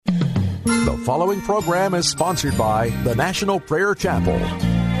following program is sponsored by the National Prayer Chapel.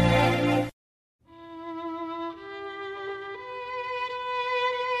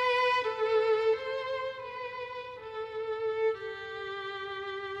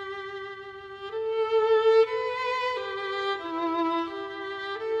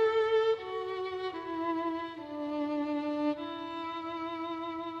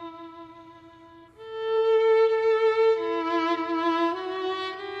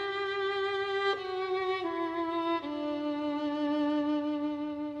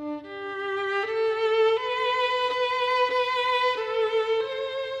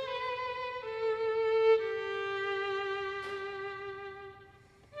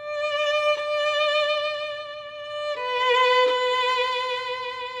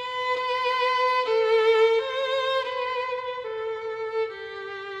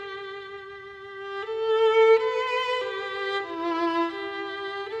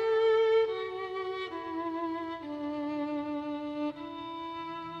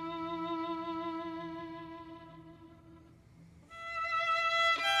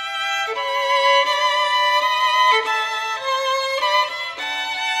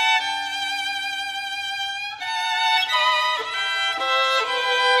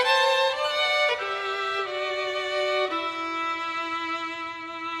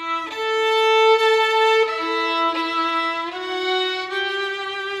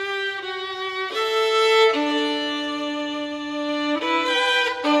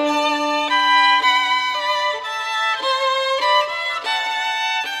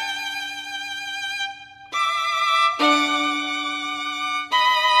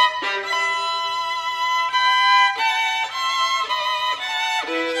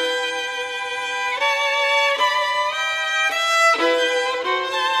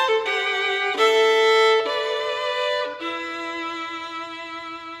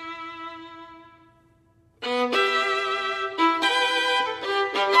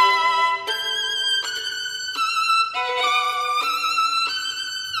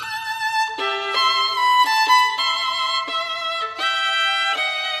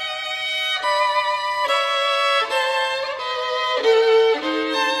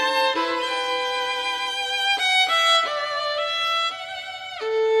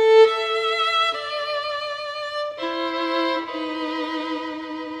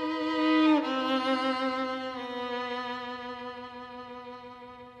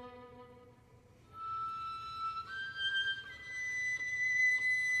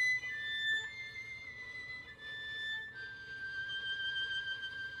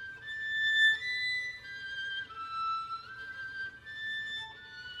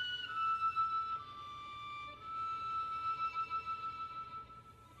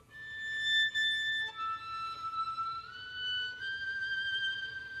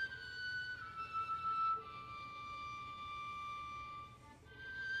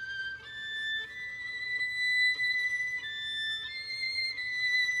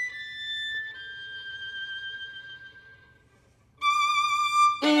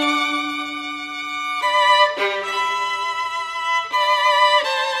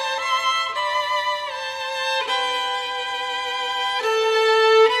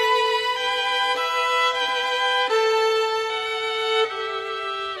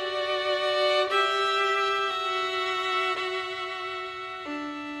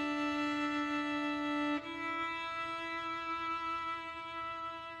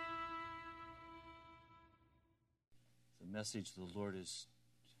 Message the Lord has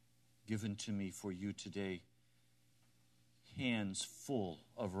given to me for you today. Hands full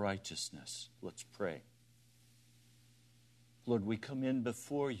of righteousness. Let's pray. Lord, we come in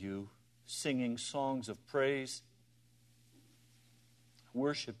before you singing songs of praise,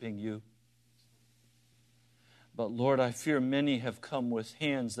 worshiping you. But Lord, I fear many have come with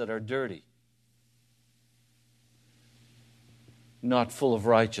hands that are dirty, not full of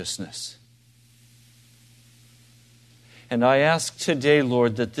righteousness. And I ask today,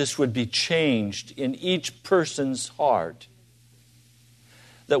 Lord, that this would be changed in each person's heart.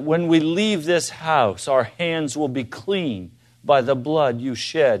 That when we leave this house, our hands will be clean by the blood you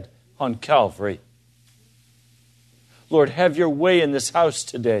shed on Calvary. Lord, have your way in this house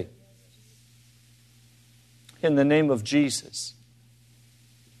today. In the name of Jesus.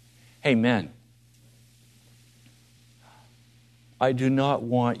 Amen. I do not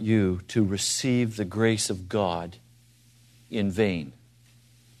want you to receive the grace of God in vain.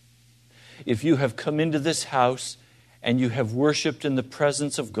 If you have come into this house and you have worshiped in the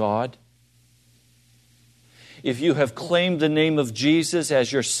presence of God, if you have claimed the name of Jesus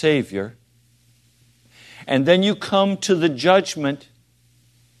as your Savior, and then you come to the judgment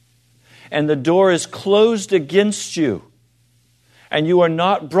and the door is closed against you, and you are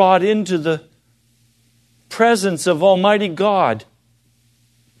not brought into the presence of Almighty God,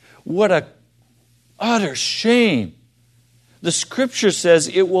 what a utter shame. The Scripture says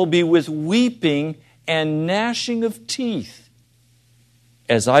it will be with weeping and gnashing of teeth.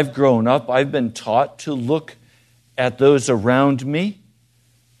 As I've grown up, I've been taught to look at those around me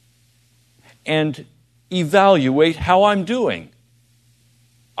and evaluate how I'm doing.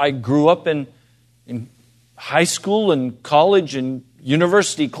 I grew up in high school and college and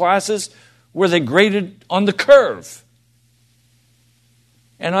university classes where they graded on the curve.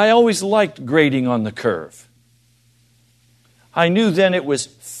 And I always liked grading on the curve. I knew then it was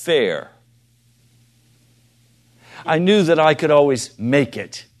fair. I knew that I could always make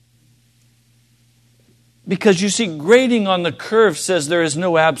it. Because you see, grading on the curve says there is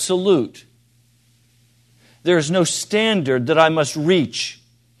no absolute. There is no standard that I must reach.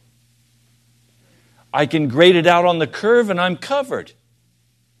 I can grade it out on the curve and I'm covered.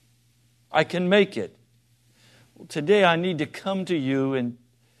 I can make it. Well, today I need to come to you and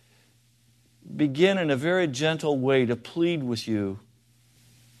begin in a very gentle way to plead with you,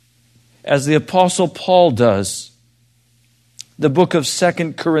 as the Apostle Paul does. The book of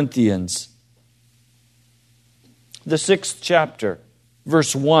 2 Corinthians, the 6th chapter,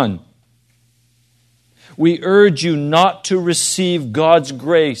 verse 1. We urge you not to receive God's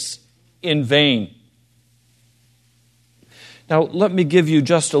grace in vain. Now, let me give you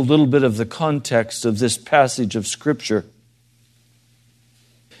just a little bit of the context of this passage of Scripture.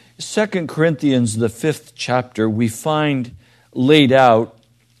 2 Corinthians, the 5th chapter, we find laid out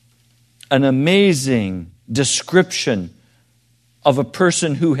an amazing description of a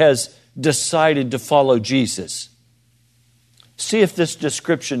person who has decided to follow Jesus. See if this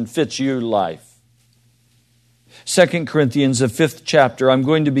description fits your life. 2 Corinthians, the 5th chapter, I'm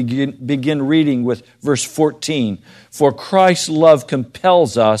going to begin reading with verse 14. For Christ's love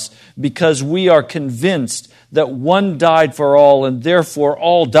compels us, because we are convinced that one died for all, and therefore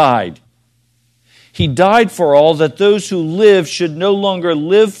all died. He died for all, that those who live should no longer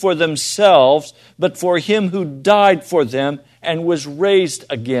live for themselves, but for Him who died for them and was raised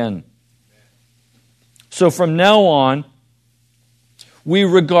again. So from now on, we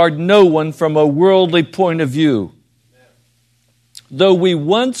regard no one from a worldly point of view. Though we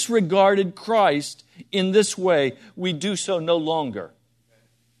once regarded Christ in this way, we do so no longer.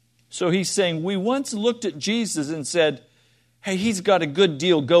 So he's saying, we once looked at Jesus and said, hey, He's got a good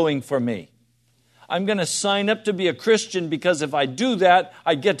deal going for me. I'm going to sign up to be a Christian because if I do that,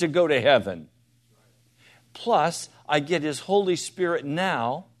 I get to go to heaven. Plus, I get His Holy Spirit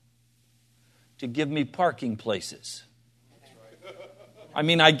now to give me parking places. I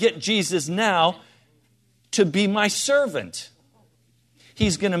mean, I get Jesus now to be my servant.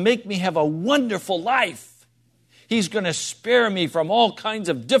 He's going to make me have a wonderful life. He's going to spare me from all kinds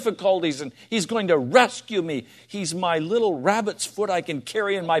of difficulties, and He's going to rescue me. He's my little rabbit's foot I can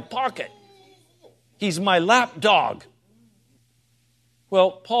carry in my pocket. He's my lap dog.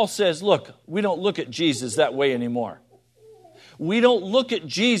 Well, Paul says, look, we don't look at Jesus that way anymore. We don't look at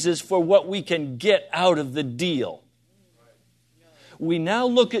Jesus for what we can get out of the deal. We now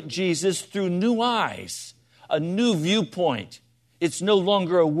look at Jesus through new eyes, a new viewpoint. It's no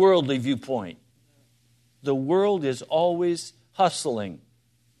longer a worldly viewpoint. The world is always hustling.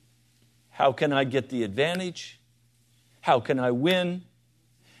 How can I get the advantage? How can I win?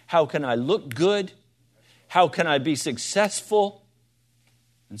 How can I look good? How can I be successful?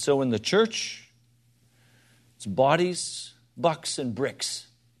 And so in the church, it's bodies, bucks, and bricks.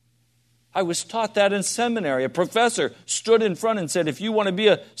 I was taught that in seminary. A professor stood in front and said, if you want to be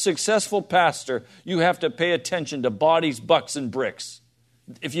a successful pastor, you have to pay attention to bodies, bucks, and bricks.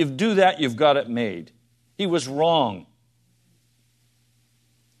 If you do that, you've got it made. He was wrong.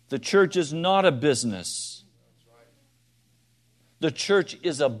 The church is not a business. The church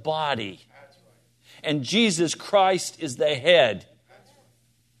is a body. And Jesus Christ is the head.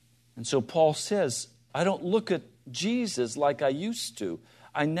 And so Paul says, I don't look at Jesus like I used to.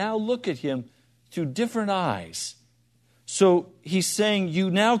 I now look at Him through different eyes. So he's saying you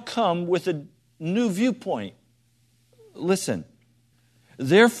now come with a new viewpoint. Listen.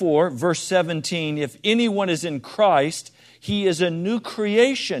 Therefore, verse 17, if anyone is in Christ, he is a new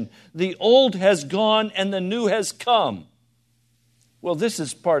creation. The old has gone and the new has come. Well, this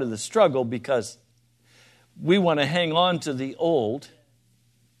is part of the struggle because we want to hang on to the old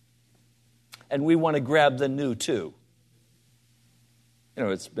and we want to grab the new too. You know,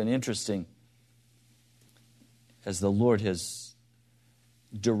 it's been interesting as the Lord has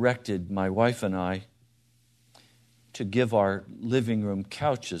directed my wife and I to give our living room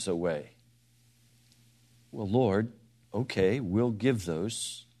couches away. Well, Lord, okay, we'll give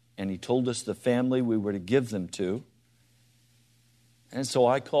those. And he told us the family we were to give them to. And so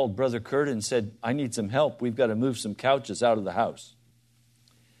I called Brother Kurt and said, I need some help. We've got to move some couches out of the house.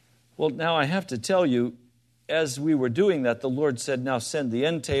 Well, now I have to tell you, as we were doing that, the Lord said, now send the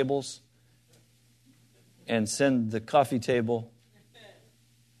end tables and send the coffee table,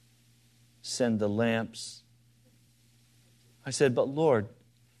 send the lamps. I said, but Lord,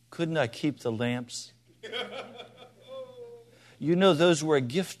 couldn't I keep the lamps? You know, those were a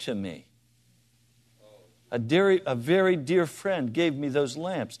gift to me. A very dear friend gave me those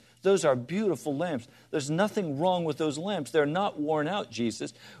lamps. Those are beautiful lamps. There's nothing wrong with those lamps. They're not worn out,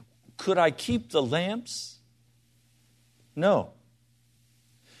 Jesus. Could I keep the lamps? No.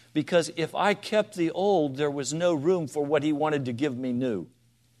 Because if I kept the old, there was no room for what he wanted to give me new.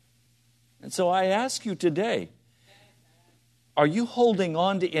 And so I ask you today, are you holding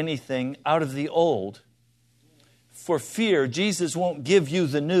on to anything out of the old for fear Jesus won't give you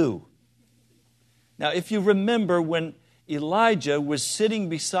the new? Now, if you remember when Elijah was sitting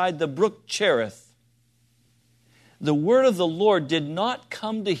beside the brook Cherith, the word of the Lord did not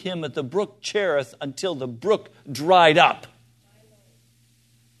come to him at the brook Cherith until the brook dried up.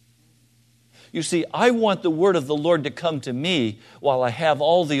 You see, I want the word of the Lord to come to me while I have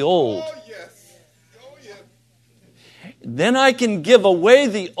all the old. Oh, yes. Oh, yes. Then I can give away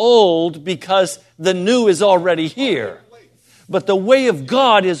the old because the new is already here. But the way of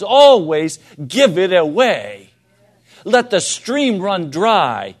God is always give it away. Let the stream run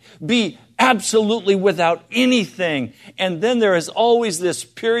dry. Be absolutely without anything. And then there is always this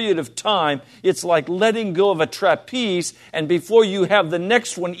period of time. It's like letting go of a trapeze, and before you have the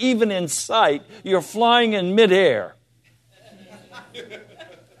next one even in sight, you're flying in midair.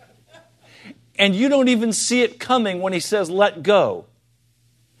 And you don't even see it coming when he says, let go.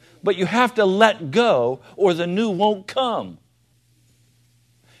 But you have to let go or the new won't come.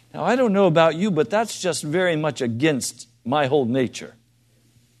 Now, I don't know about you, but that's just very much against my whole nature.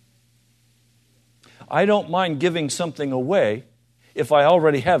 I don't mind giving something away if I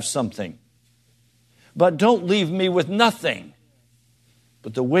already have something. But don't leave me with nothing.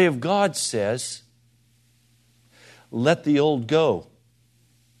 But the way of God says, let the old go.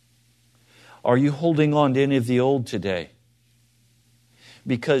 Are you holding on to any of the old today?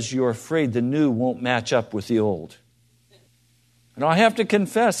 Because you're afraid the new won't match up with the old. And I have to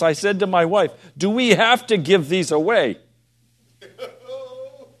confess, I said to my wife, do we have to give these away?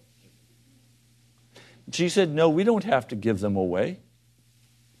 She said, no, we don't have to give them away.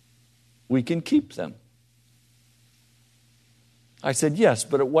 We can keep them. I said, yes,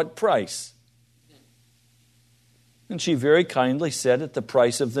 but at what price? And she very kindly said, at the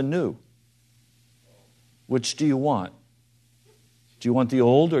price of the new. Which do you want? Do you want the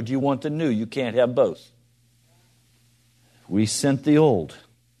old or do you want the new? You can't have both. We sent the old.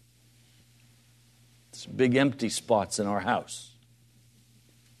 There's big empty spots in our house.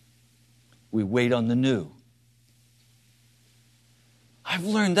 We wait on the new. I've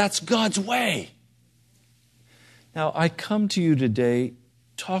learned that's God's way. Now, I come to you today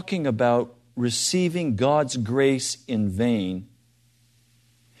talking about receiving God's grace in vain.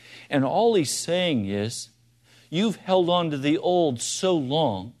 And all he's saying is, you've held on to the old so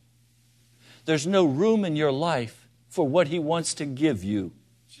long, there's no room in your life for what he wants to give you.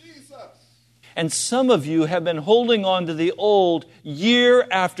 And some of you have been holding on to the old year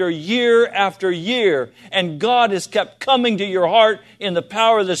after year after year. And God has kept coming to your heart in the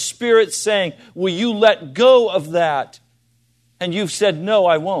power of the Spirit saying, will you let go of that? And you've said, no,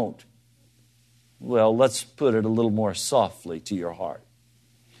 I won't. Well, let's put it a little more softly to your heart.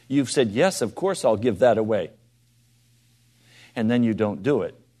 You've said, yes, of course I'll give that away. And then you don't do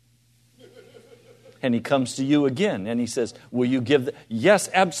it. And he comes to you again and he says, will you give? Yes,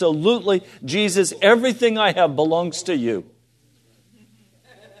 absolutely. Jesus, everything I have belongs to you.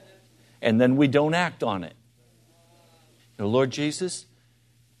 And then we don't act on it. Lord Jesus,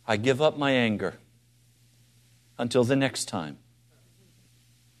 I give up my anger until the next time.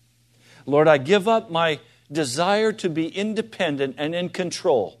 Lord, I give up my desire to be independent and in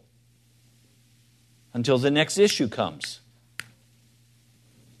control until the next issue comes.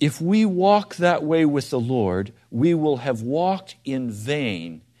 If we walk that way with the Lord, we will have walked in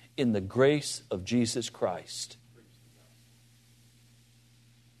vain in the grace of Jesus Christ.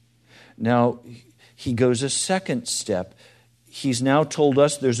 Now, he goes a second step. He's now told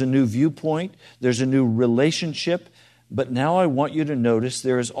us there's a new viewpoint, there's a new relationship, but now I want you to notice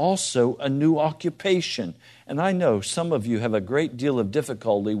there is also a new occupation. And I know some of you have a great deal of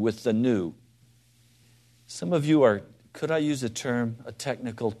difficulty with the new. Some of you are, could I use a term, a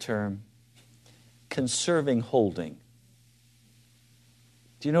technical term? conserving holding.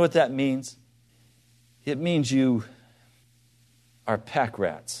 Do you know what that means? It means you are pack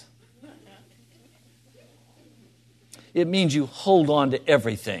rats. It means you hold on to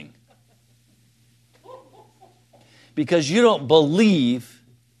everything. Because you don't believe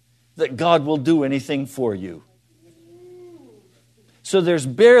that God will do anything for you. So there's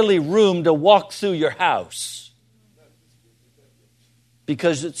barely room to walk through your house.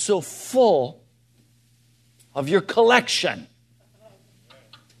 Because it's so full of your collection.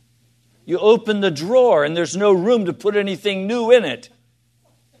 You open the drawer and there's no room to put anything new in it.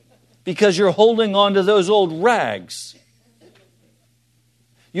 Because you're holding on to those old rags.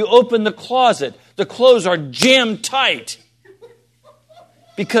 You open the closet, the clothes are jammed tight.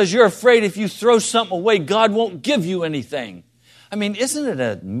 Because you're afraid if you throw something away, God won't give you anything. I mean, isn't it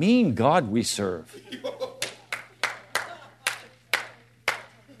a mean God we serve?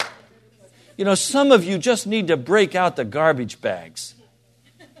 You know, some of you just need to break out the garbage bags.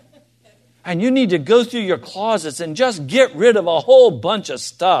 And you need to go through your closets and just get rid of a whole bunch of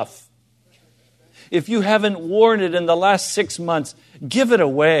stuff. If you haven't worn it in the last 6 months, give it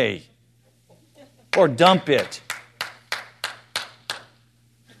away or dump it.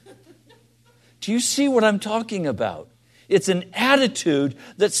 Do you see what I'm talking about? It's an attitude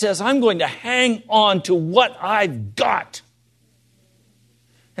that says, I'm going to hang on to what I've got.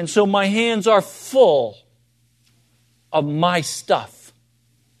 And so my hands are full of my stuff.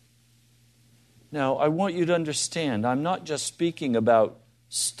 Now, I want you to understand, I'm not just speaking about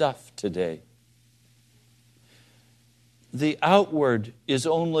stuff today. The outward is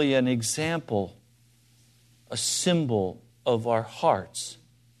only an example, a symbol of our hearts.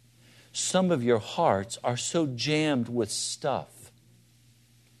 Some of your hearts are so jammed with stuff,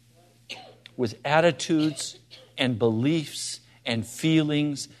 with attitudes and beliefs and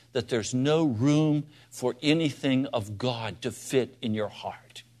feelings that there's no room for anything of God to fit in your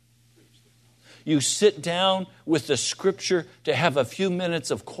heart. You sit down with the Scripture to have a few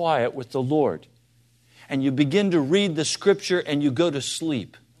minutes of quiet with the Lord. And you begin to read the Scripture and you go to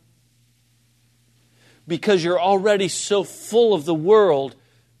sleep. Because you're already so full of the world,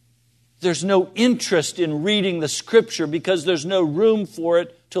 there's no interest in reading the Scripture because there's no room for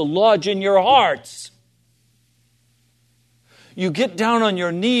it to lodge in your hearts. You get down on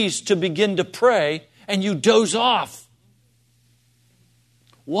your knees to begin to pray and you doze off.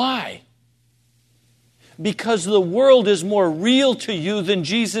 Why? Because the world is more real to you than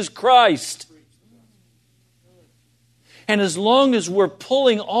Jesus Christ. And as long as we're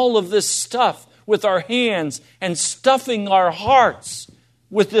pulling all of this stuff with our hands and stuffing our hearts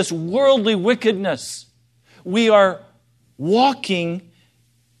with this worldly wickedness, we are walking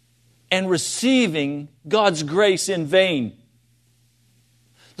and receiving God's grace in vain.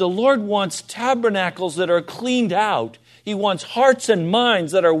 The Lord wants tabernacles that are cleaned out. He wants hearts and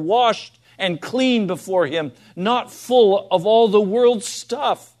minds that are washed and clean before Him, not full of all the world's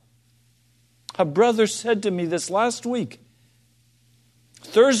stuff. A brother said to me this last week,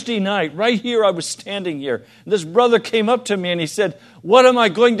 Thursday night, right here, I was standing here. This brother came up to me and he said, "What am I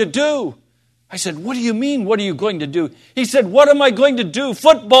going to do?" I said, "What do you mean, what are you going to do?" He said, "What am I going to do?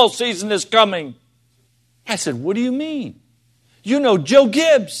 Football season is coming." I said, "What do you mean?" "You know Joe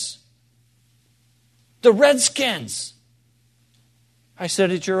Gibbs, the Redskins." I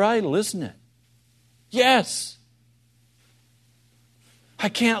said, "It's your idol, isn't it?" "Yes." "I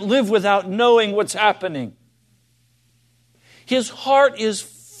can't live without knowing what's happening." His heart is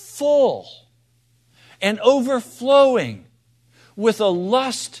full and overflowing with a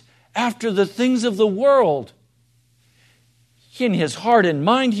lust after the things of the world. In his heart and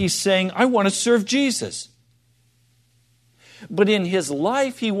mind, he's saying, "I want to serve Jesus." But in his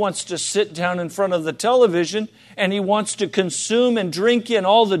life, he wants to sit down in front of the television and he wants to consume and drink in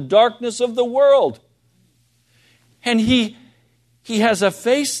all the darkness of the world. And he has a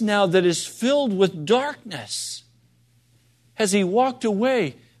face now that is filled with darkness. As he walked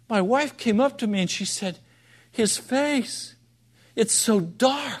away, my wife came up to me and she said, "His face, it's so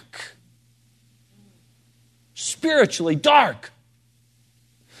dark. Spiritually dark."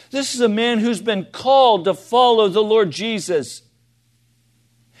 This is a man who's been called to follow the Lord Jesus.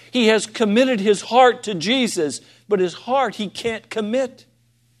 He has committed his heart to Jesus, but his heart he can't commit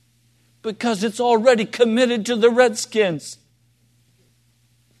because it's already committed to the Redskins.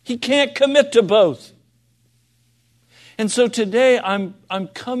 He can't commit to both. And so today I'm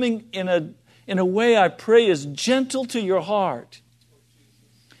coming in a way I pray is gentle to your heart,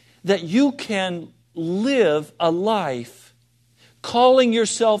 that you can live a life calling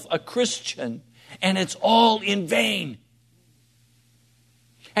yourself a Christian and it's all in vain.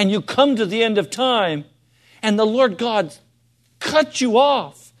 and you come to the end of time, and the Lord God cuts you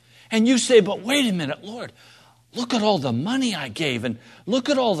off, and you say, but wait a minute, Lord, look at all the money I gave, and look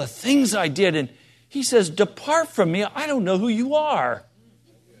at all the things I did. And He says, depart from me, I don't know who you are.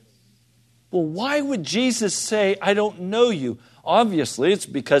 Well, why would Jesus say, I don't know you? Obviously, it's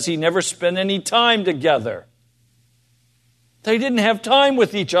because He never spent any time together. They didn't have time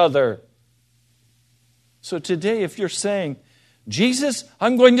with each other. So today, if you're saying, Jesus,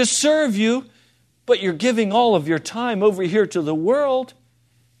 I'm going to serve you, but you're giving all of your time over here to the world,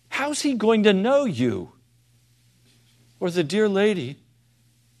 how's He going to know you? Or the dear lady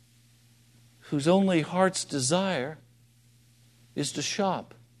whose only heart's desire is to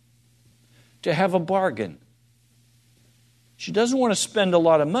shop, to have a bargain. She doesn't want to spend a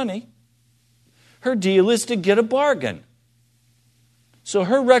lot of money. Her deal is to get a bargain. So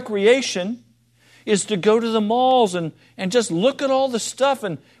her recreation is to go to the malls and just look at all the stuff.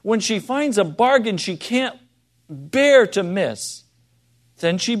 And when she finds a bargain she can't bear to miss,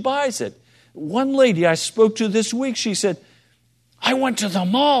 then she buys it. One lady I spoke to this week, she said, I went to the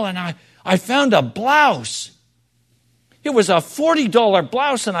mall and I found a blouse. It was a $40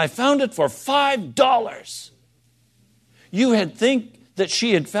 blouse and I found it for $5. You had think that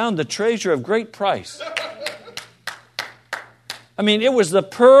she had found the treasure of great price. I mean, it was the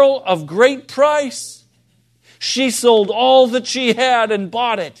pearl of great price. She sold all that she had and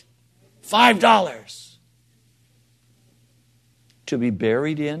bought it. $5. To be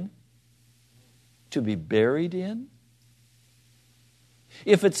buried in? To be buried in?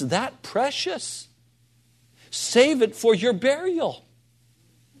 If it's that precious, save it for your burial.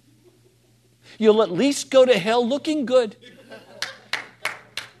 You'll at least go to hell looking good.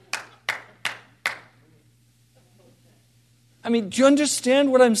 I mean, do you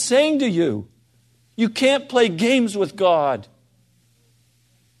understand what I'm saying to you? You can't play games with God.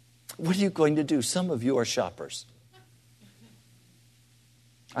 What are you going to do? Some of you are shoppers.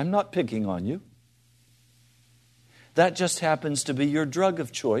 I'm not picking on you. That just happens to be your drug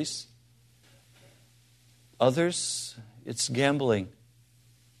of choice. Others, it's gambling.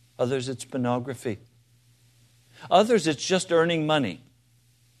 Others, it's pornography. Others, it's just earning money.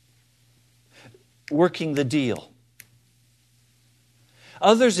 Working the deal.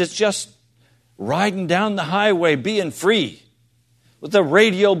 Others, it's just riding down the highway, being free, with the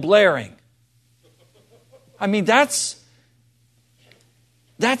radio blaring. I mean, that's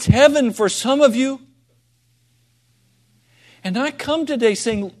heaven for some of you. And I come today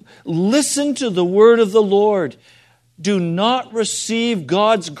saying, listen to the word of the Lord. Do not receive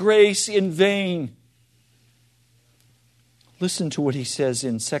God's grace in vain. Listen to what He says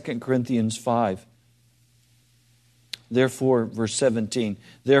in 2 Corinthians 5. Therefore, verse 17,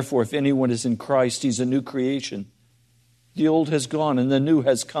 therefore, if anyone is in Christ, he's a new creation. The old has gone and the new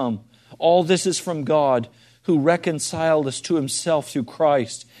has come. All this is from God, who reconciled us to Himself through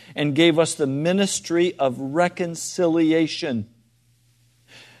Christ and gave us the ministry of reconciliation.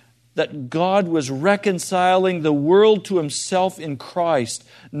 That God was reconciling the world to Himself in Christ,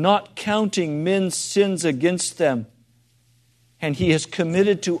 not counting men's sins against them. And He has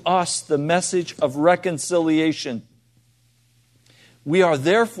committed to us the message of reconciliation. We are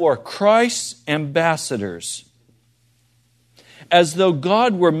therefore Christ's ambassadors, as though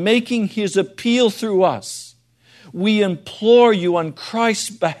God were making His appeal through us. We implore you on Christ's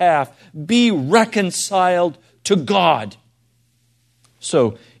behalf, be reconciled to God.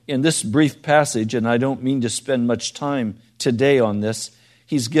 So, in this brief passage, and I don't mean to spend much time today on this,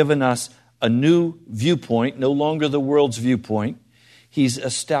 He's given us a new viewpoint, no longer the world's viewpoint. He's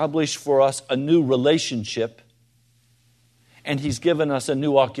established for us a new relationship. And He's given us a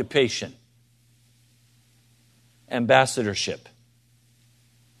new occupation. Ambassadorship.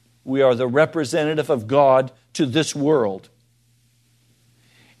 We are the representative of God to this world.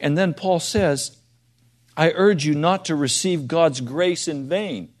 And then Paul says, I urge you not to receive God's grace in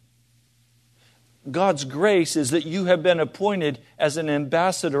vain. God's grace is that you have been appointed as an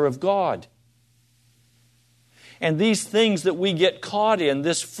ambassador of God. And these things that we get caught in,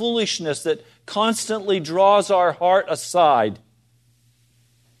 this foolishness that constantly draws our heart aside,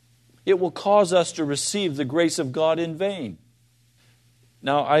 it will cause us to receive the grace of God in vain.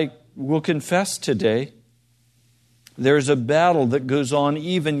 Now, I will confess today, there's a battle that goes on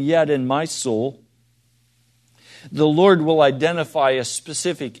even yet in my soul. The Lord will identify a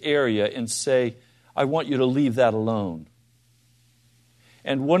specific area and say, I want you to leave that alone.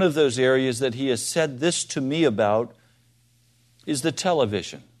 And one of those areas that He has said this to me about is the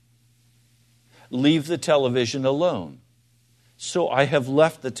television. Leave the television alone. So I have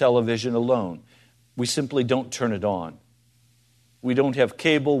left the television alone. We simply don't turn it on. We don't have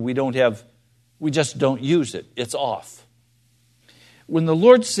cable. We just don't use it. It's off. When the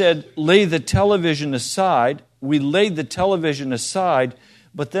Lord said, lay the television aside, we laid the television aside,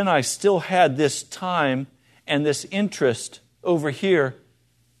 but then I still had this time and this interest over here,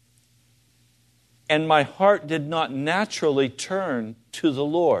 and my heart did not naturally turn to the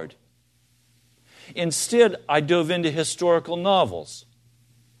Lord. Instead, I dove into historical novels.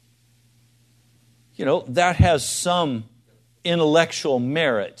 You know, that has some intellectual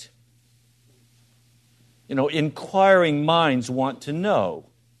merit. You know, inquiring minds want to know.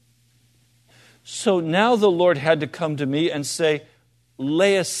 So now the Lord had to come to me and say,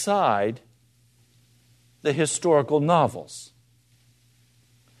 lay aside the historical novels.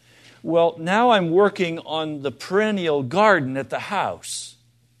 Well, now I'm working on the perennial garden at the house.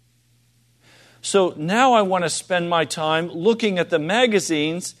 So now I want to spend my time looking at the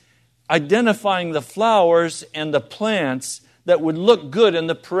magazines, identifying the flowers and the plants that would look good in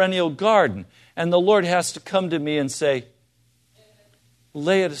the perennial garden. And the Lord has to come to me and say,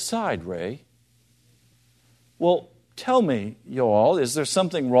 lay it aside, Ray. Well, tell me, you all, is there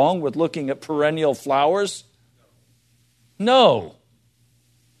something wrong with looking at perennial flowers? No.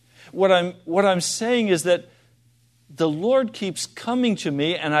 What I'm saying is that the Lord keeps coming to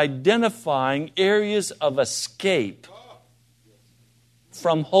me and identifying areas of escape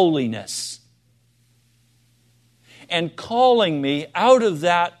from holiness and calling me out of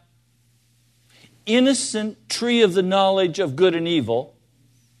that innocent tree of the knowledge of good and evil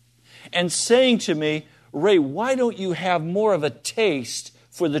and saying to me, Ray, why don't you have more of a taste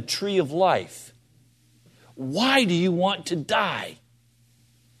for the tree of life? Why do you want to die?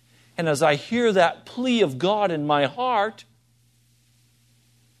 And as I hear that plea of God in my heart,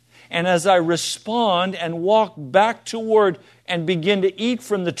 and as I respond and walk back toward and begin to eat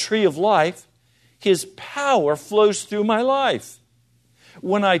from the tree of life, His power flows through my life.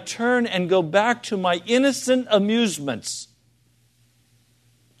 When I turn and go back to my innocent amusements,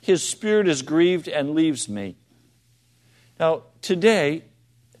 His Spirit is grieved and leaves me. Now, today,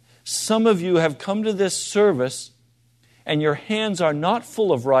 some of you have come to this service and your hands are not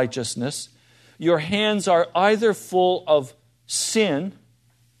full of righteousness. Your hands are either full of sin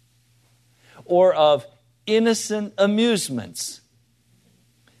or of innocent amusements.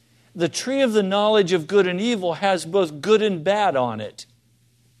 The tree of the knowledge of good and evil has both good and bad on it.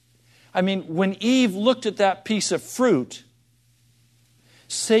 I mean, when Eve looked at that piece of fruit,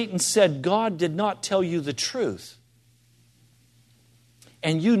 Satan said, God did not tell you the truth.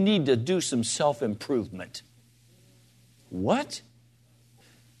 And you need to do some self-improvement. What?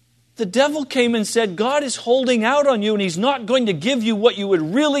 The devil came and said, God is holding out on you and He's not going to give you what you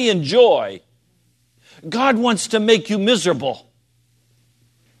would really enjoy. God wants to make you miserable.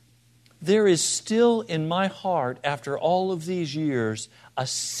 There is still in my heart, after all of these years, a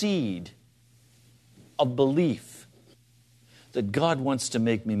seed of belief that God wants to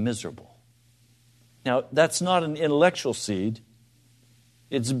make me miserable. Now, that's not an intellectual seed.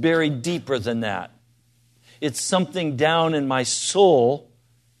 It's buried deeper than that. It's something down in my soul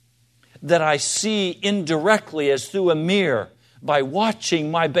that I see indirectly as through a mirror by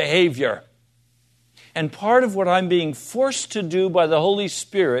watching my behavior. And part of what I'm being forced to do by the Holy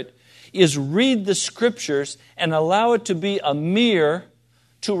Spirit is read the Scriptures and allow it to be a mirror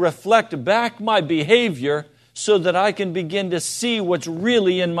to reflect back my behavior so that I can begin to see what's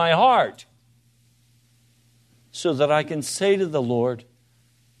really in my heart. So that I can say to the Lord,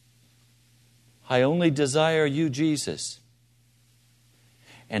 I only desire you, Jesus,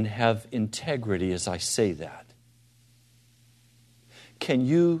 and have integrity as I say that. Can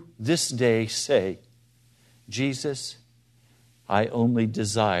you this day say, Jesus, I only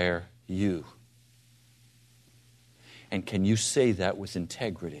desire you? And can you say that with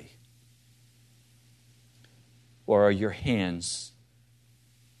integrity? Or are your hands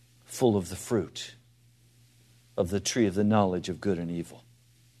full of the fruit of the tree of the knowledge of good and evil?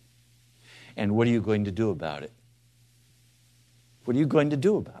 And what are you going to do about it? What are you going to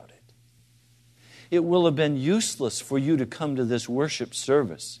do about it? It will have been useless for you to come to this worship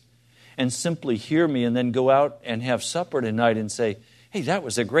service and simply hear me and then go out and have supper tonight and say, hey, that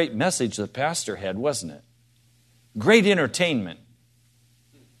was a great message the pastor had, wasn't it? Great entertainment.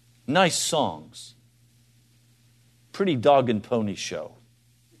 Nice songs. Pretty dog and pony show.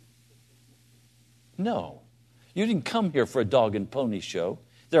 No, you didn't come here for a dog and pony show.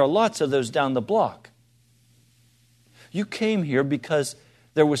 There are lots of those down the block. You came here because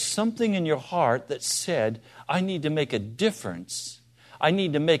there was something in your heart that said, I need to make a difference. I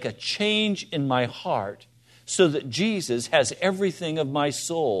need to make a change in my heart so that Jesus has everything of my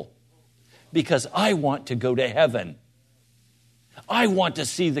soul because I want to go to heaven. I want to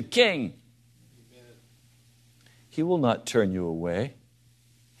see the King. He will not turn you away.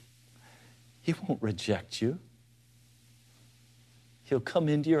 He won't reject you. He'll come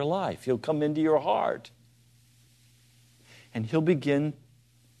into your life. He'll come into your heart. And He'll begin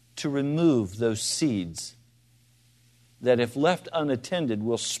to remove those seeds that, if left unattended,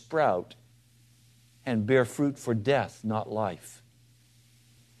 will sprout and bear fruit for death, not life.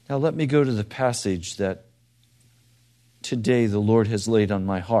 Now let me go to the passage that today the Lord has laid on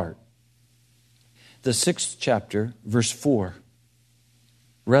my heart. The 6th chapter, verse 4.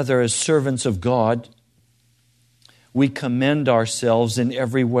 Rather, as servants of God, we commend ourselves in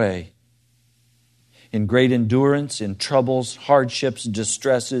every way, in great endurance, in troubles, hardships,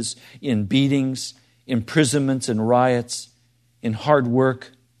 distresses, in beatings, imprisonments and riots, in hard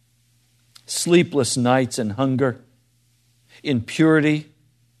work, sleepless nights and hunger, in purity,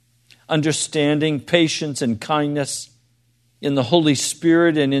 understanding, patience and kindness, in the Holy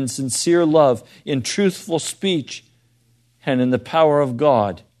Spirit and in sincere love, in truthful speech and in the power of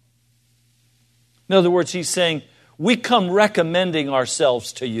God. In other words, he's saying, we come recommending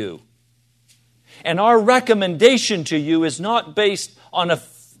ourselves to you. And our recommendation to you is not based on a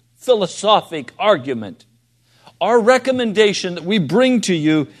philosophic argument. Our recommendation that we bring to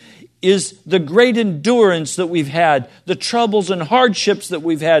you is the great endurance that we've had, the troubles and hardships that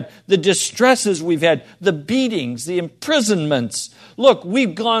we've had, the distresses we've had, the beatings, the imprisonments. Look,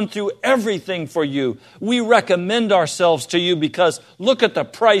 we've gone through everything for you. We recommend ourselves to you because look at the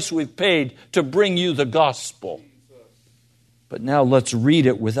price we've paid to bring you the gospel. But now let's read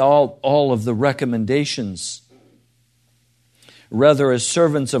it with all of the recommendations. Rather, as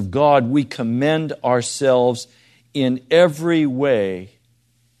servants of God, we commend ourselves in every way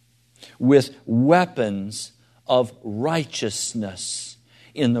with weapons of righteousness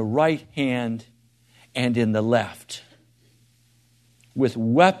in the right hand and in the left. With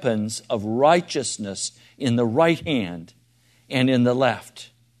weapons of righteousness in the right hand and in the left.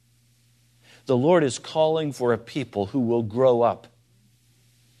 The Lord is calling for a people who will grow up,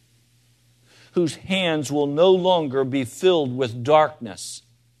 whose hands will no longer be filled with darkness,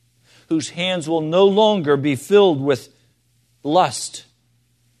 whose hands will no longer be filled with lust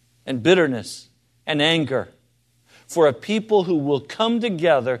and bitterness and anger, for a people who will come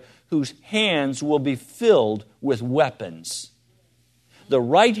together, whose hands will be filled with weapons. The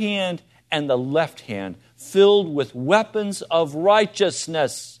right hand and the left hand filled with weapons of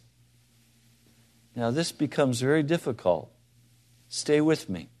righteousness. Now this becomes very difficult. Stay with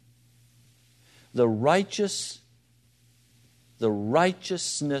me. The righteousness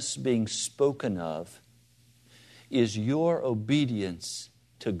being spoken of is your obedience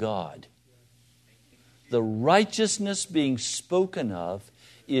to God. The righteousness being spoken of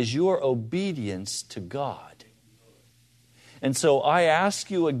is your obedience to God. And so I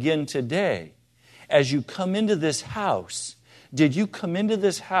ask you again today, as you come into this house, did you come into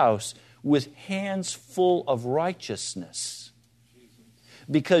this house with hands full of righteousness?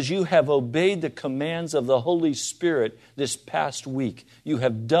 Because you have obeyed the commands of the Holy Spirit this past week. You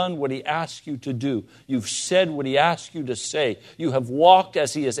have done what He asked you to do. You've said what He asked you to say. You have walked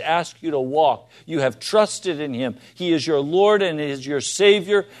as He has asked you to walk. You have trusted in Him. He is your Lord and He is your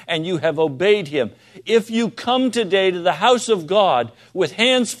Savior, and you have obeyed Him. If you come today to the house of God with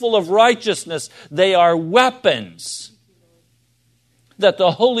hands full of righteousness, they are weapons that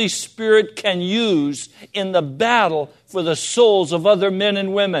the Holy Spirit can use in the battle for the souls of other men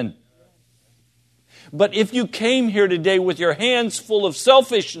and women. But if you came here today with your hands full of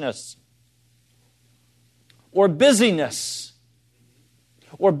selfishness or busyness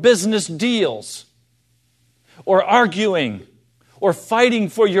or business deals or arguing or fighting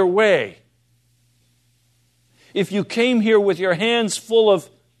for your way, if you came here with your hands full of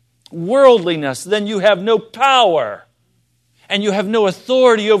worldliness, then you have no power. And you have no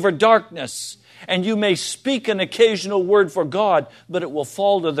authority over darkness. And you may speak an occasional word for God, but it will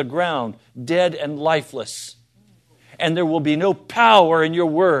fall to the ground, dead and lifeless. And there will be no power in your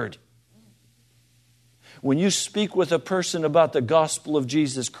word. When you speak with a person about the gospel of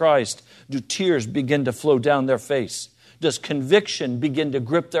Jesus Christ, do tears begin to flow down their face? Does conviction begin to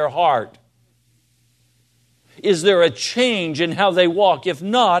grip their heart? Is there a change in how they walk? If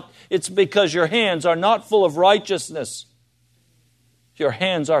not, it's because your hands are not full of righteousness. Your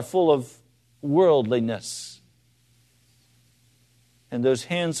hands are full of worldliness. And those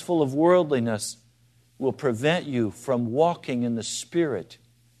hands full of worldliness will prevent you from walking in the Spirit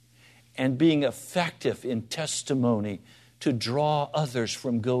and being effective in testimony to draw others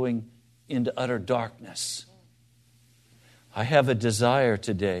from going into utter darkness. I have a desire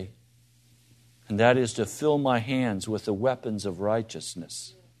today, And that is to fill my hands with the weapons of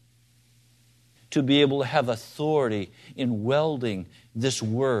righteousness. To be able to have authority in welding this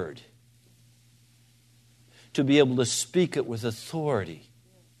word. To be able to speak it with authority.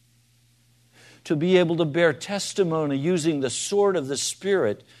 To be able to bear testimony using the sword of the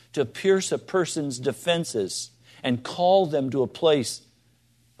Spirit to pierce a person's defenses and call them to a place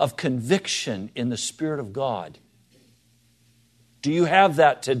of conviction in the Spirit of God. Do you have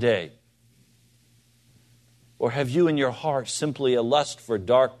that today? Or have you in your heart simply a lust for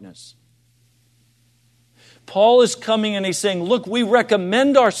darkness? Paul is coming and he's saying, look, we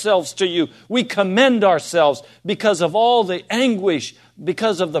recommend ourselves to you. We commend ourselves because of all the anguish,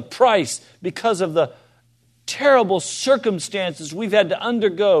 because of the price, because of the terrible circumstances we've had to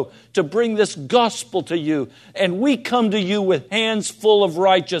undergo to bring this gospel to you. And we come to you with hands full of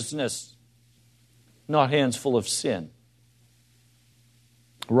righteousness, not hands full of sin.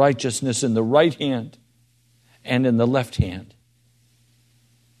 Righteousness in the right hand and in the left hand.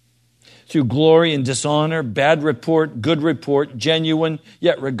 Through glory and dishonor, bad report, good report, genuine,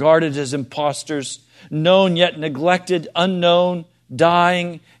 yet regarded as impostors, known yet neglected, unknown,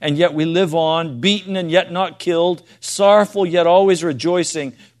 dying, and yet we live on, beaten and yet not killed, sorrowful yet always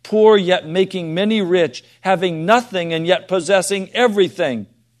rejoicing, poor yet making many rich, having nothing and yet possessing everything.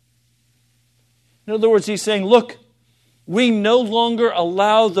 In other words, he's saying, look, we no longer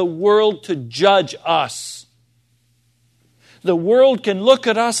allow the world to judge us. The world can look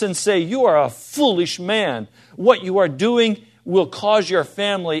at us and say, you are a foolish man. What you are doing will cause your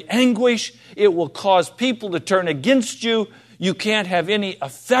family anguish. It will cause people to turn against you. You can't have any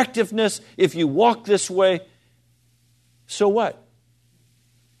effectiveness if you walk this way. So what?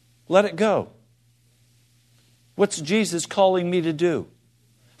 Let it go. What's Jesus calling me to do?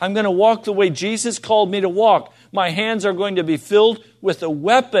 I'm going to walk the way Jesus called me to walk. My hands are going to be filled with the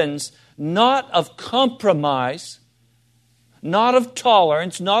weapons, not of compromise, not of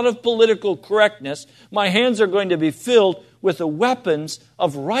tolerance, not of political correctness. My hands are going to be filled with the weapons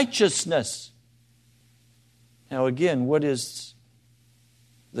of righteousness. Now again, what is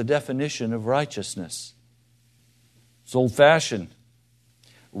the definition of righteousness? It's old-fashioned.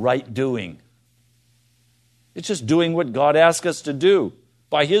 Right doing. It's just doing what God asks us to do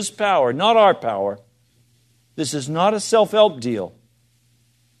by His power, not our power. This is not a self-help deal.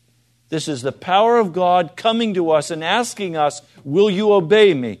 This is the power of God coming to us and asking us, will you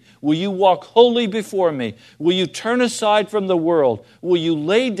obey me? Will you walk wholly before me? Will you turn aside from the world? Will you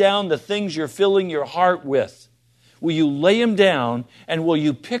lay down the things you're filling your heart with? Will you lay them down and will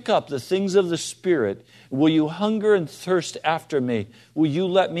you pick up the things of the Spirit? Will you hunger and thirst after me? Will you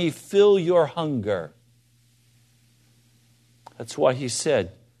let me fill your hunger? That's why He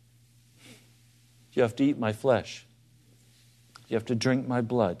said, you have to eat my flesh. You have to drink my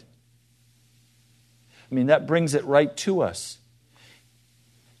blood. I mean, that brings it right to us.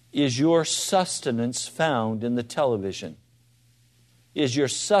 Is your sustenance found in the television? Is your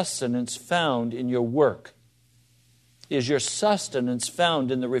sustenance found in your work? Is your sustenance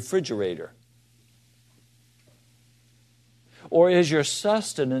found in the refrigerator? Or is your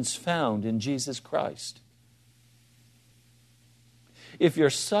sustenance found in Jesus Christ? If your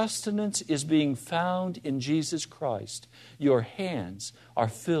sustenance is being found in Jesus Christ, your hands are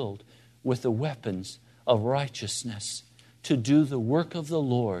filled with the weapons of righteousness to do the work of the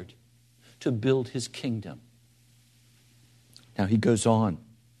Lord, to build His kingdom. Now he goes on.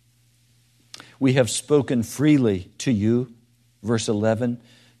 We have spoken freely to you, verse 11,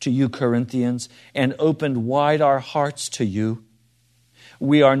 to you Corinthians, and opened wide our hearts to you.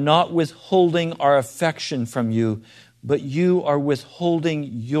 We are not withholding our affection from you, but you are withholding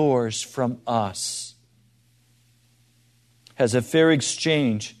yours from us. As a fair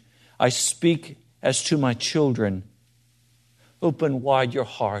exchange, I speak as to my children. Open wide your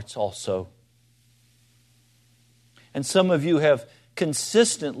hearts also. And some of you have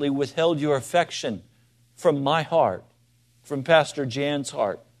consistently withheld your affection from my heart, from Pastor Jan's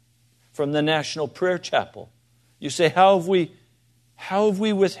heart, from the National Prayer Chapel. You say, how have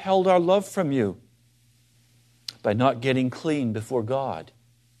we withheld our love from you? By not getting clean before God.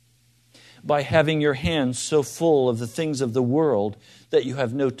 By having your hands so full of the things of the world that you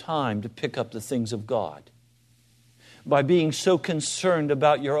have no time to pick up the things of God. By being so concerned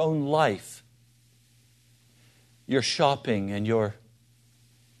about your own life, your shopping and your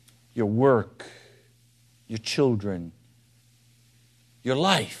work, your children, your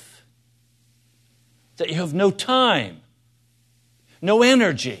life, that you have no time, no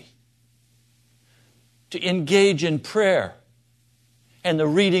energy to engage in prayer and the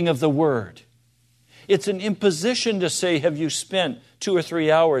reading of the Word. It's an imposition to say, have you spent 2 or 3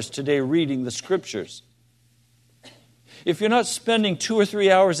 hours today reading the Scriptures? If you're not spending 2 or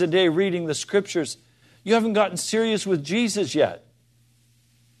 3 hours a day reading the Scriptures, you haven't gotten serious with Jesus yet.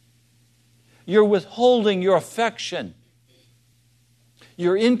 You're withholding your affection.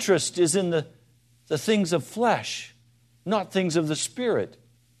 Your interest is in the things of flesh, not things of the Spirit.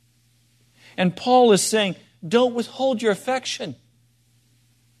 And Paul is saying, don't withhold your affection.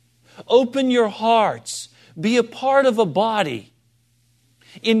 Open your hearts. Be a part of a body.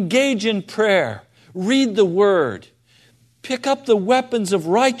 Engage in prayer. Read the Word. Pick up the weapons of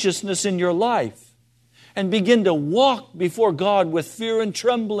righteousness in your life and begin to walk before God with fear and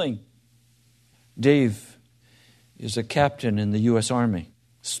trembling. Dave is a captain in the U.S. Army,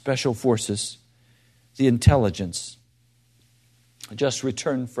 Special Forces, the intelligence. Just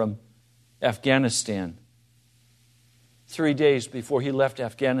returned from Afghanistan. 3 days before he left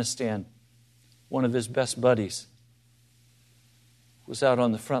Afghanistan, one of his best buddies was out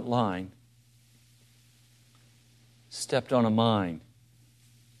on the front line, stepped on a mine,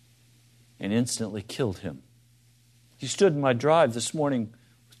 and instantly killed him. He stood in my drive this morning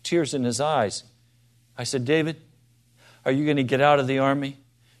with tears in his eyes. I said, David, are you going to get out of the Army?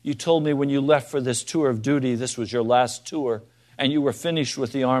 You told me when you left for this tour of duty, this was your last tour, and you were finished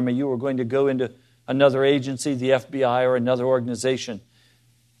with the Army, you were going to go into another agency, the FBI or another organization.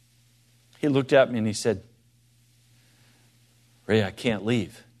 He looked at me and he said, Ray, I can't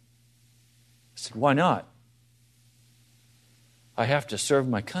leave. I said, why not? I have to serve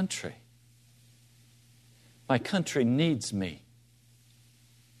my country. My country needs me.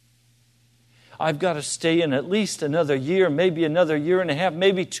 I've got to stay in at least another year, maybe another year and a half,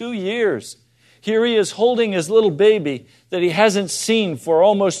 maybe 2 years. Here he is holding his little baby that he hasn't seen for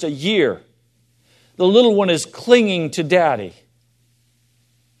almost a year. The little one is clinging to Daddy.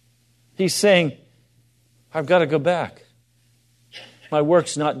 He's saying, I've got to go back. My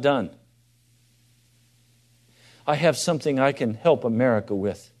work's not done. I have something I can help America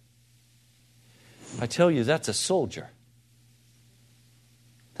with. I tell you, that's a soldier.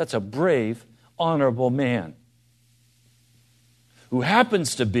 That's a brave, honorable man who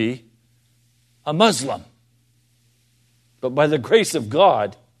happens to be a Muslim. But by the grace of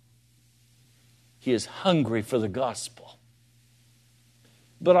God, he is hungry for the gospel.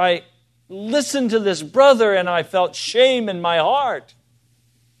 But I listened to this brother and I felt shame in my heart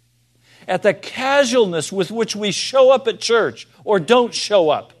at the casualness with which we show up at church or don't show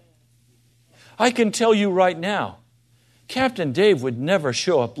up. I can tell you right now, Captain Dave would never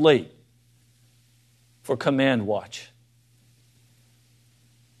show up late for command watch.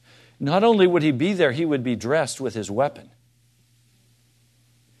 Not only would he be there, he would be dressed with his weapon.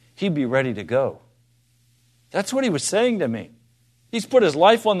 He'd be ready to go. That's what he was saying to me. He's put his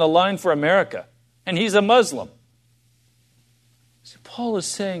life on the line for America, and he's a Muslim. So Paul is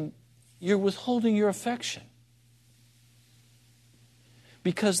saying, you're withholding your affection.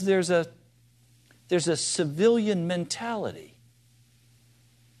 Because there's a civilian mentality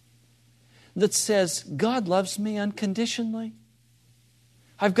that says, God loves me unconditionally.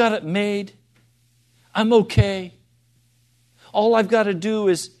 I've got it made. I'm okay. All I've got to do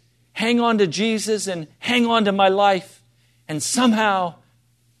is hang on to Jesus and hang on to my life, and somehow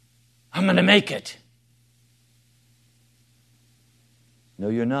I'm going to make it. No,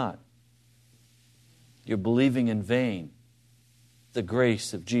 you're not. You're believing in vain. The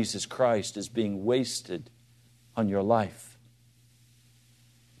grace of Jesus Christ is being wasted on your life.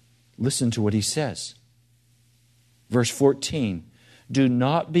 Listen to what he says. Verse 14, do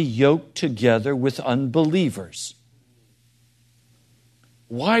not be yoked together with unbelievers.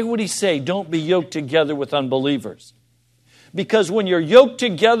 Why would he say, don't be yoked together with unbelievers? Because when you're yoked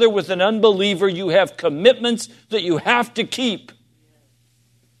together with an unbeliever, you have commitments that you have to keep.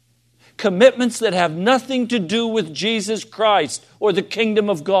 Commitments that have nothing to do with Jesus Christ or the kingdom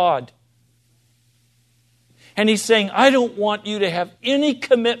of God. And he's saying, I don't want you to have any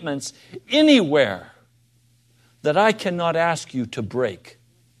commitments anywhere that I cannot ask you to break.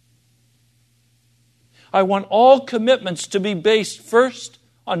 I want all commitments to be based first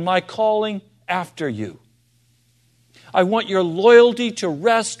on my calling after you. I want your loyalty to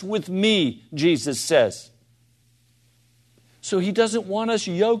rest with me, Jesus says. So he doesn't want us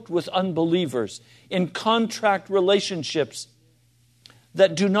yoked with unbelievers in contract relationships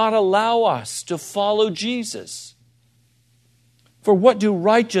that do not allow us to follow Jesus. For what do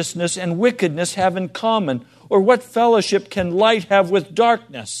righteousness and wickedness have in common? Or what fellowship can light have with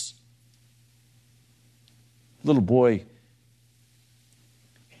darkness? Little boy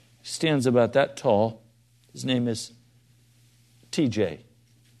stands about that tall. His name is TJ.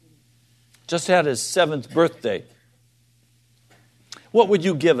 Just had his 7th birthday. What would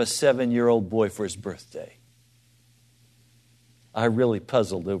you give a 7-year-old boy for his birthday? I really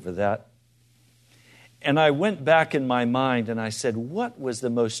puzzled over that. And I went back in my mind and I said, what was the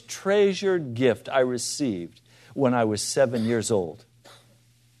most treasured gift I received when I was 7 years old?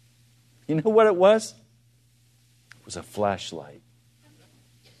 You know what it was? It was a flashlight.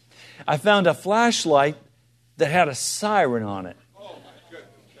 I found a flashlight that had a siren on it.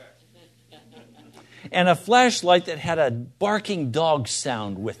 And a flashlight that had a barking dog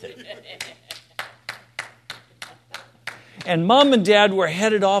sound with it. And Mom and Dad were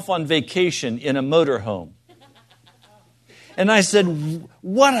headed off on vacation in a motorhome. And I said,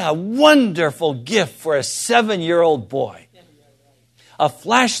 what a wonderful gift for a 7-year-old boy. A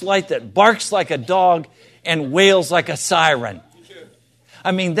flashlight that barks like a dog and wails like a siren.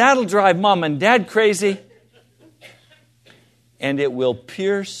 I mean, that'll drive Mom and Dad crazy. And it will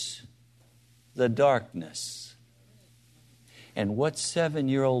pierce the darkness. And what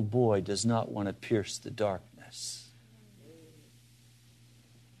 7-year-old boy does not want to pierce the darkness?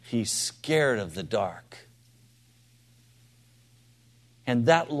 He's scared of the dark. And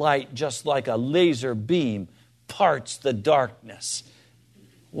that light, just like a laser beam, parts the darkness.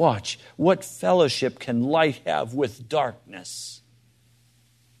 Watch, what fellowship can light have with darkness?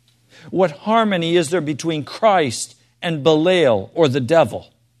 What harmony is there between Christ and Belial or the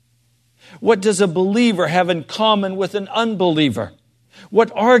devil? What does a believer have in common with an unbeliever?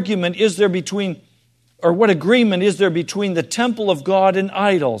 What argument is there between, or what agreement is there between the temple of God and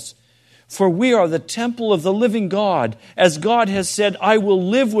idols? For we are the temple of the living God. As God has said, I will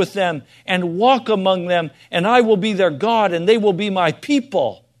live with them and walk among them, and I will be their God, and they will be my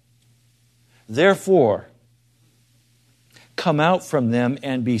people. Therefore, come out from them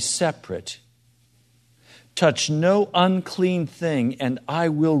and be separate. Touch no unclean thing, and I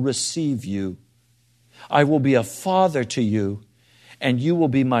will receive you. I will be a father to you, and you will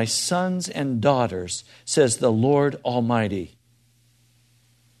be my sons and daughters, says the Lord Almighty.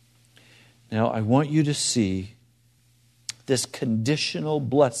 Now, I want you to see this conditional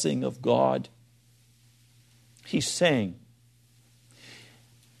blessing of God. He's saying,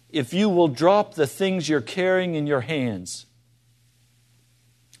 if you will drop the things you're carrying in your hands,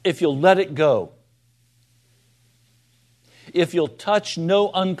 if you'll let it go, if you'll touch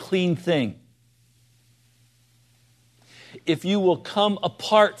no unclean thing, if you will come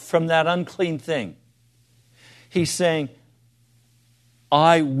apart from that unclean thing, He's saying,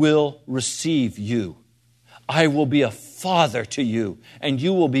 I will receive you. I will be a father to you, and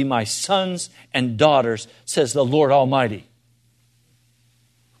you will be my sons and daughters, says the Lord Almighty.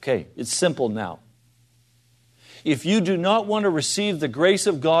 Okay, it's simple now. If you do not want to receive the grace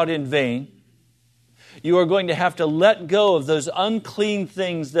of God in vain, you are going to have to let go of those unclean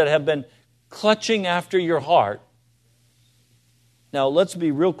things that have been clutching after your heart. Now, let's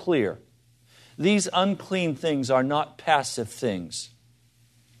be real clear. These unclean things are not passive things.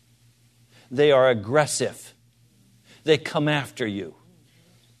 They are aggressive. They come after you.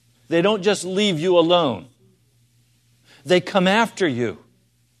 They don't just leave you alone. They come after you.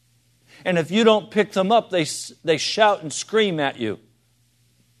 And if you don't pick them up, they shout and scream at you.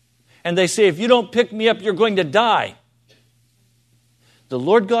 And they say, if you don't pick me up, you're going to die. The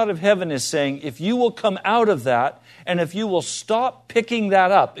Lord God of heaven is saying, if you will come out of that, and if you will stop picking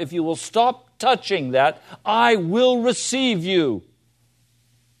that up, if you will stop touching that, I will receive you.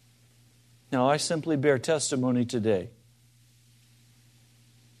 Now, I simply bear testimony today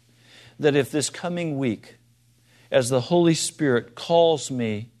that if this coming week, as the Holy Spirit calls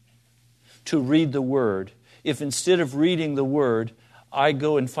me to read the Word, if instead of reading the Word, I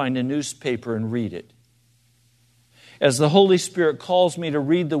go and find a newspaper and read it, as the Holy Spirit calls me to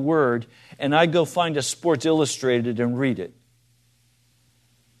read the Word and I go find a Sports Illustrated and read it,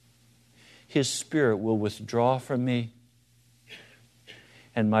 His Spirit will withdraw from me,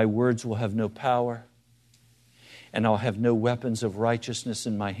 and my words will have no power, and I'll have no weapons of righteousness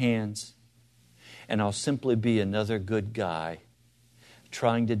in my hands, and I'll simply be another good guy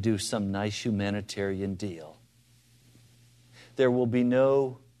trying to do some nice humanitarian deal. There will be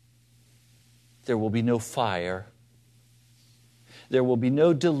no fire. There will be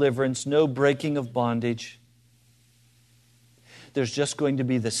no deliverance, no breaking of bondage. There's just going to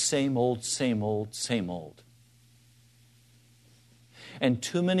be the same old, same old, same old. And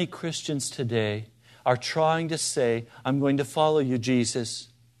too many Christians today are trying to say, I'm going to follow you, Jesus.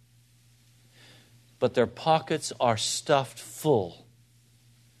 But their pockets are stuffed full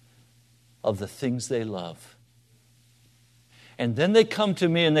of the things they love. And then they come to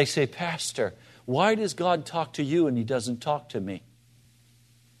me and they say, Pastor, why does God talk to you and He doesn't talk to me?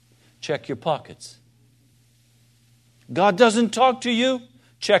 check your pockets. God doesn't talk to you?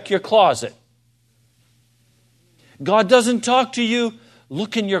 Check your closet. God doesn't talk to you?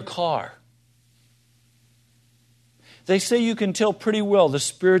 Look in your car. They say you can tell pretty well the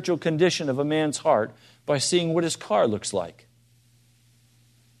spiritual condition of a man's heart by seeing what his car looks like.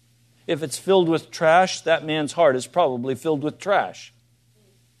 If it's filled with trash, that man's heart is probably filled with trash.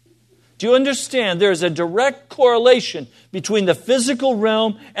 Do you understand? There is a direct correlation between the physical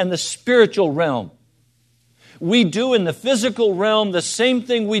realm and the spiritual realm. We do in the physical realm the same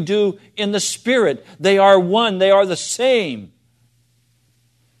thing we do in the spirit. They are one. They are the same.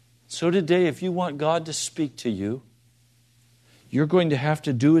 So today, if you want God to speak to you, you're going to have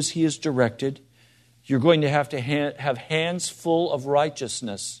to do as He is directed. You're going to have hands full of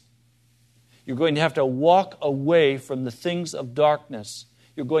righteousness. You're going to have to walk away from the things of darkness.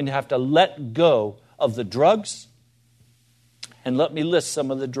 You're going to have to let go of the drugs. And let me list some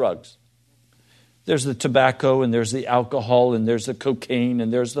of the drugs. There's the tobacco, and there's the alcohol, and there's the cocaine,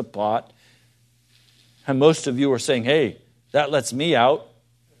 and there's the pot. And most of you are saying, hey, that lets me out.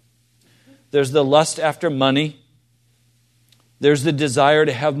 There's the lust after money. There's the desire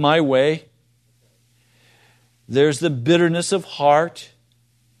to have my way. There's the bitterness of heart.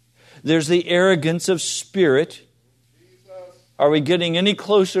 There's the arrogance of spirit. Are we getting any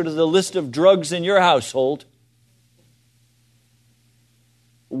closer to the list of drugs in your household?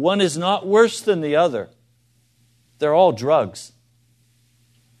 One is not worse than the other. They're all drugs.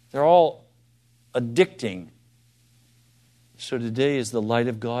 They're all addicting. So today, is the light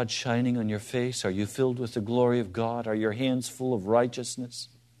of God shining on your face? Are you filled with the glory of God? Are your hands full of righteousness?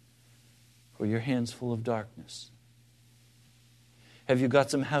 Or your hands full of darkness? Have you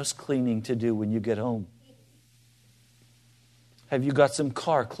got some house cleaning to do when you get home? Have you got some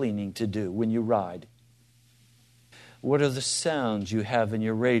car cleaning to do when you ride? What are the sounds you have in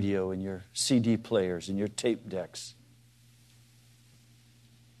your radio and your CD players and your tape decks?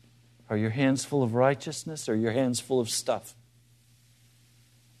 Are your hands full of righteousness or your hands full of stuff?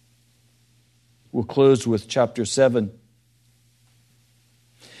 We'll close with chapter 7.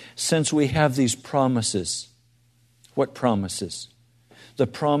 Since we have these promises, what promises? The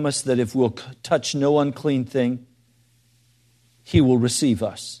promise that if we'll touch no unclean thing, He will receive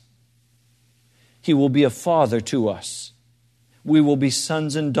us. He will be a father to us. We will be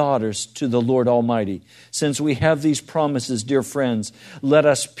sons and daughters to the Lord Almighty. Since we have these promises, dear friends, let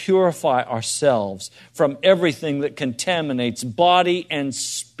us purify ourselves from everything that contaminates body and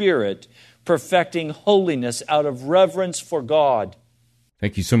spirit, perfecting holiness out of reverence for God.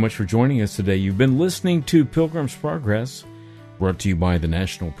 Thank you so much for joining us today. You've been listening to Pilgrim's Progress, brought to you by the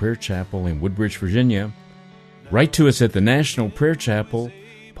National Prayer Chapel in Woodbridge, Virginia. Write to us at the National Prayer Chapel,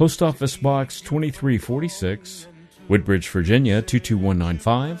 Post Office Box 2346, Woodbridge, Virginia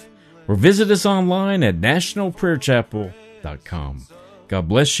 22195, or visit us online at nationalprayerchapel.com. God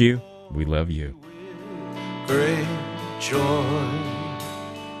bless you. We love you. Great joy,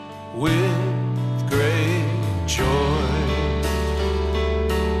 with great joy.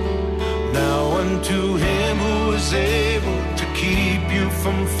 Now unto Him who is able to keep you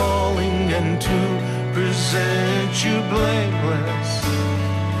from falling and to present you blameless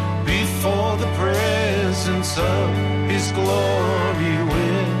before the presence of His glory.